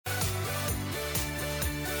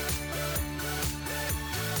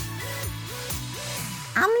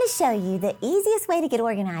I'm going to show you the easiest way to get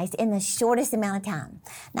organized in the shortest amount of time.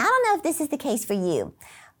 Now, I don't know if this is the case for you,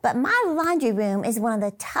 but my laundry room is one of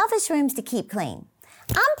the toughest rooms to keep clean.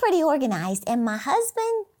 I'm pretty organized, and my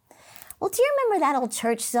husband, well, do you remember that old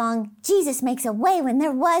church song, Jesus makes a way when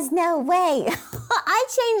there was no way? I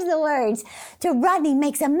changed the words to Rodney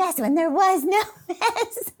makes a mess when there was no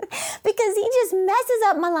mess because he just messes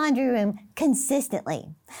up my laundry room consistently.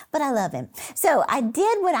 But I love him. So I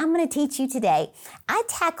did what I'm going to teach you today. I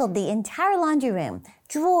tackled the entire laundry room,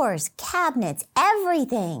 drawers, cabinets,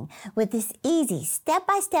 everything with this easy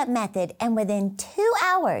step-by-step method, and within 2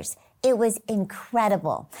 hours, it was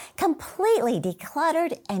incredible, completely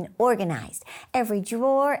decluttered and organized. Every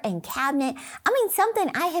drawer and cabinet, something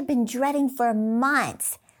I had been dreading for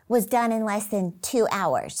months was done in less than 2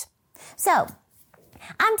 hours. So,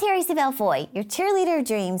 I'm Terry Savelle Foy, your cheerleader of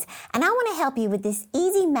dreams, and I want to help you with this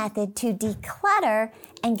easy method to declutter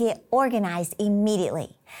and get organized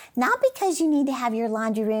immediately. Not because you need to have your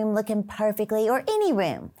laundry room looking perfectly or any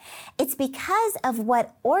room. It's because of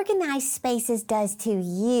what organized spaces does to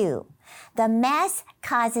you. The mess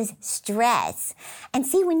causes stress. And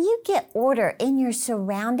see, when you get order in your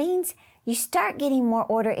surroundings, you start getting more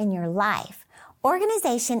order in your life.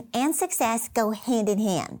 Organization and success go hand in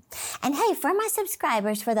hand. And hey, for my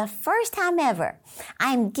subscribers, for the first time ever,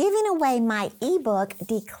 I am giving away my ebook,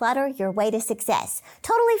 Declutter Your Way to Success,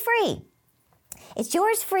 totally free. It's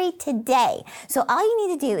yours free today. So all you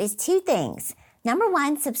need to do is 2 things. Number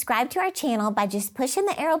 1, subscribe to our channel by just pushing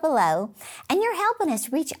the arrow below, and you're helping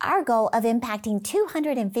us reach our goal of impacting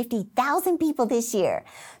 250,000 people this year.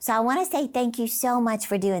 So I want to say thank you so much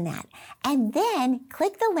for doing that. And then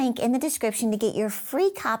click the link in the description to get your free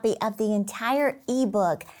copy of the entire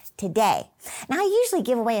ebook today. Now, I usually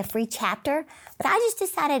give away a free chapter, but I just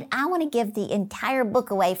decided I want to give the entire book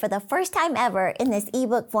away for the first time ever in this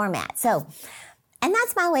ebook format. And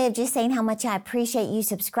that's my way of just saying how much I appreciate you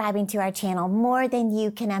subscribing to our channel more than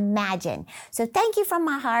you can imagine. So thank you from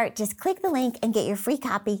my heart. Just click the link and get your free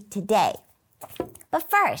copy today. But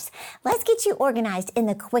first, let's get you organized in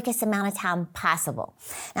the quickest amount of time possible.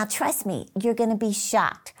 Now, trust me, you're going to be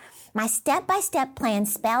shocked. My step-by-step plan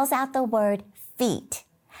spells out the word feet.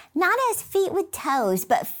 Not as feet with toes,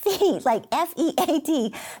 but feet, like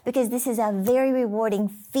F-E-A-T, because this is a very rewarding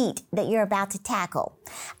feat that you're about to tackle.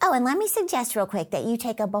 Oh, and let me suggest real quick that you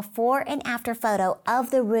take a before and after photo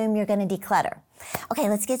of the room you're going to declutter. Okay,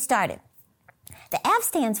 let's get started. The F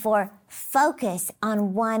stands for focus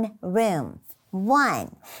on one room.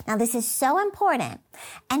 1. Now, this is so important.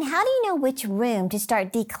 And how do you know which room to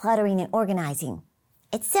start decluttering and organizing?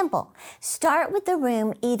 It's simple. Start with the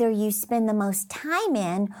room either you spend the most time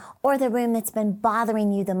in or the room that's been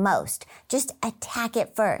bothering you the most. Just attack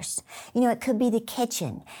it first. It could be the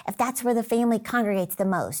kitchen, if that's where the family congregates the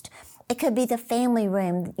most. It could be the family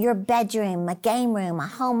room, your bedroom, a game room, a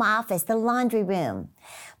home office, the laundry room.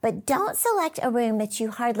 But don't select a room that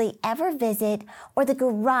you hardly ever visit or the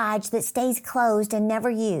garage that stays closed and never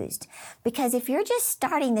used. Because if you're just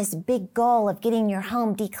starting this big goal of getting your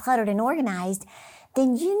home decluttered and organized,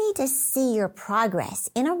 then you need to see your progress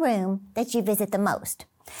in a room that you visit the most.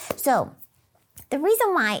 So, the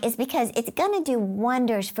reason why is because it's going to do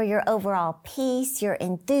wonders for your overall peace, your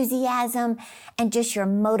enthusiasm, and just your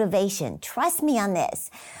motivation. Trust me on this.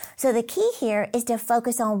 So the key here is to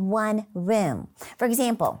focus on one room. For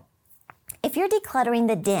example, if you're decluttering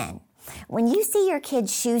the den, when you see your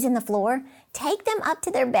kids' shoes in the floor, take them up to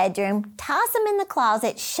their bedroom, toss them in the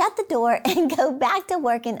closet, shut the door, and go back to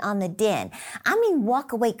working on the den.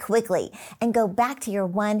 Walk away quickly and go back to your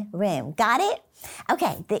one room. Got it?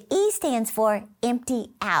 Okay, the E stands for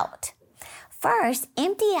empty out. First,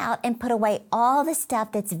 empty out and put away all the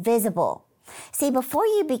stuff that's visible. See, before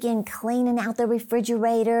you begin cleaning out the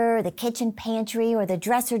refrigerator, the kitchen pantry, or the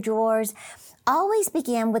dresser drawers, always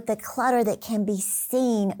begin with the clutter that can be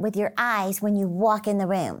seen with your eyes when you walk in the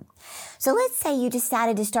room. So let's say you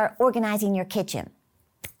decided to start organizing your kitchen.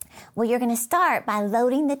 Well, you're going to start by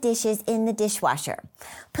loading the dishes in the dishwasher.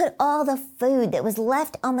 Put all the food that was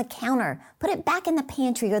left on the counter, put it back in the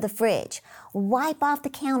pantry or the fridge. Wipe off the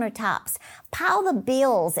countertops. Pile the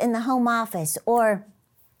bills in the home office or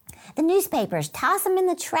the newspapers, toss them in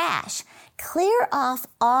the trash. Clear off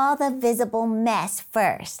all the visible mess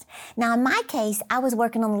first. Now, in my case, I was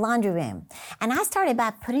working on the laundry room, and I started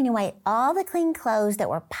by putting away all the clean clothes that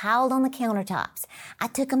were piled on the countertops. I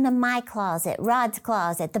took them to my closet, Rod's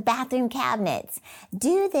closet, the bathroom cabinets.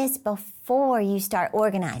 Do this before you start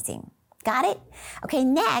organizing. Got it? Okay,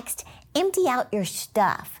 next, empty out your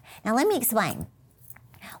stuff. Now, let me explain.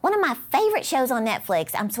 One of my favorite shows on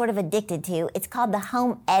Netflix I'm sort of addicted to, it's called The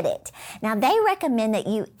Home Edit. Now, they recommend that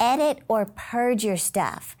you edit or purge your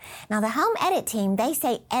stuff. Now, the Home Edit team, they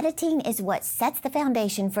say editing is what sets the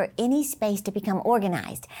foundation for any space to become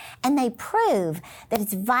organized. And they prove that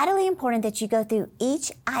it's vitally important that you go through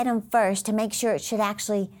each item first to make sure it should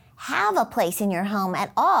actually have a place in your home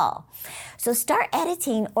at all. So start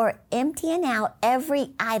editing or emptying out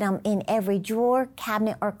every item in every drawer,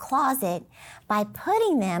 cabinet, or closet by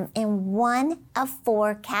putting them in one of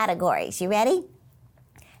 4 categories. You ready?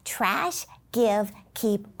 Trash, give,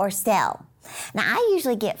 keep, or sell. Now, I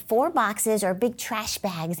usually get 4 boxes or big trash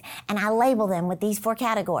bags, and I label them with these 4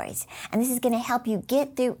 categories. And this is going to help you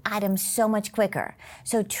get through items so much quicker.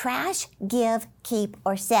 So trash, give, keep,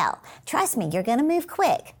 or sell. Trust me, you're going to move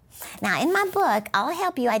quick. Now, in my book, I'll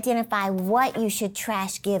help you identify what you should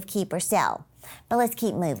trash, give, keep, or sell. But let's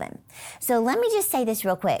keep moving. So let me just say this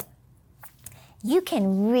real quick. You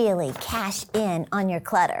can really cash in on your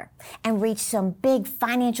clutter and reach some big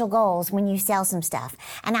financial goals when you sell some stuff.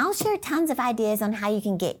 And I'll share tons of ideas on how you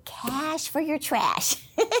can get cash for your trash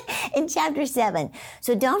in Chapter 7.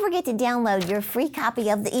 So don't forget to download your free copy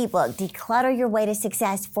of the ebook, Declutter Your Way to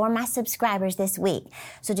Success, for my subscribers this week.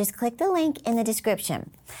 So just click the link in the description.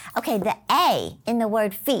 Okay, the A in the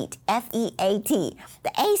word feet, F-E-A-T.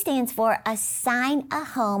 The A stands for assign a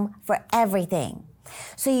home for everything.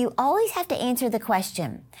 So you always have to answer the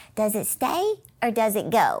question, does it stay or does it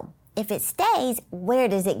go? If it stays, where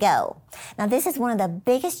does it go? Now, this is one of the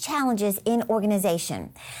biggest challenges in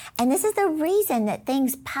organization. And this is the reason that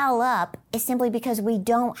things pile up is simply because we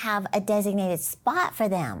don't have a designated spot for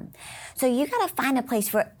them. So you got to find a place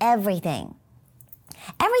for everything.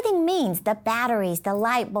 Everything means the batteries, the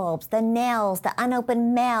light bulbs, the nails, the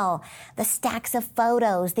unopened mail, the stacks of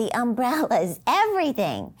photos, the umbrellas,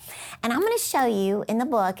 everything. And I'm going to show you in the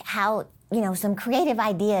book how, some creative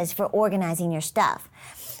ideas for organizing your stuff.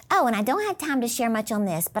 Oh, and I don't have time to share much on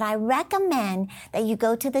this, but I recommend that you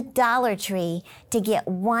go to the Dollar Tree to get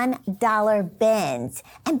 $1 bins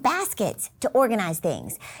and baskets to organize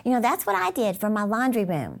things. That's what I did for my laundry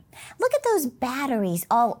room. Look at those batteries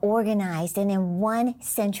all organized and in one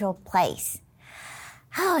central place.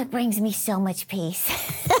 Oh, it brings me so much peace.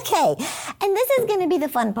 Okay, and this is going to be the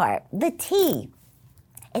fun part. The T.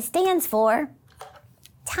 It stands for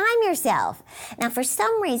time yourself. Now, for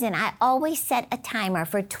some reason, I always set a timer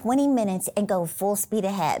for 20 minutes and go full speed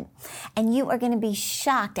ahead. And you are going to be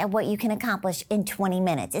shocked at what you can accomplish in 20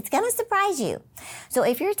 minutes. It's going to surprise you. So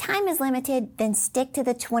if your time is limited, then stick to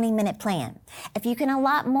the 20-minute plan. If you can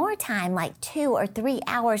allot more time, like 2 or 3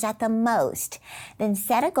 hours at the most, then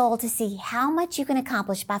set a goal to see how much you can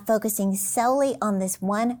accomplish by focusing solely on this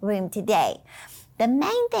one room today. The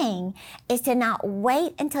main thing is to not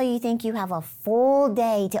wait until you think you have a full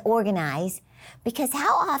day to organize, because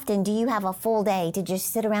how often do you have a full day to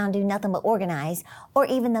just sit around and do nothing but organize, or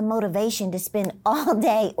even the motivation to spend all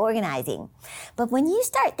day organizing? But when you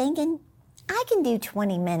start thinking, I can do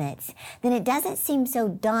 20 minutes, then it doesn't seem so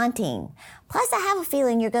daunting. Plus, I have a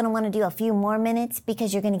feeling you're going to want to do a few more minutes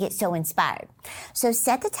because you're going to get so inspired. So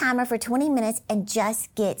set the timer for 20 minutes and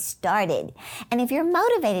just get started. And if you're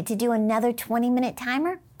motivated to do another 20-minute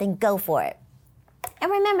timer, then go for it.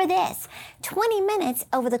 And remember this, 20 minutes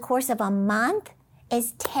over the course of a month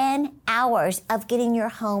is 10 hours of getting your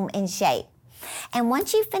home in shape. And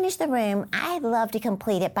once you finish the room, I'd love to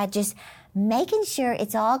complete it by just making sure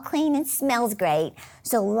it's all clean and smells great.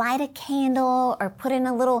 So light a candle or put in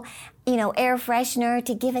a little, air freshener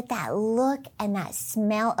to give it that look and that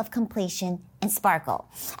smell of completion and sparkle.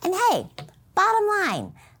 And hey, bottom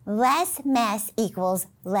line, less mess equals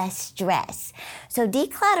less stress. So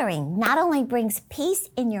decluttering not only brings peace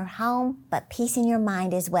in your home, but peace in your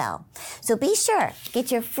mind as well. So be sure,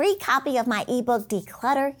 get your free copy of my ebook,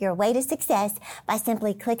 Declutter Your Way to Success, by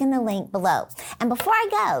simply clicking the link below. And before I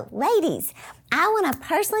go, ladies, I want to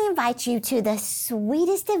personally invite you to the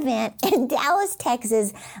sweetest event in Dallas,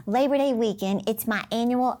 Texas, Labor Day weekend. It's my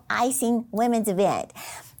annual Icing Women's event.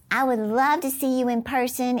 I would love to see you in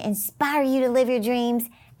person, inspire you to live your dreams,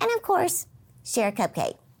 and of course, share a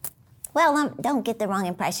cupcake. Well, don't get the wrong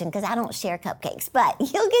impression because I don't share cupcakes, but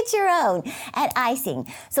you'll get your own at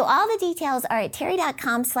Icing. So all the details are at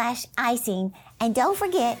terry.com/icing. And don't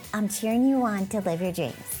forget, I'm cheering you on to live your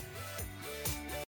dreams.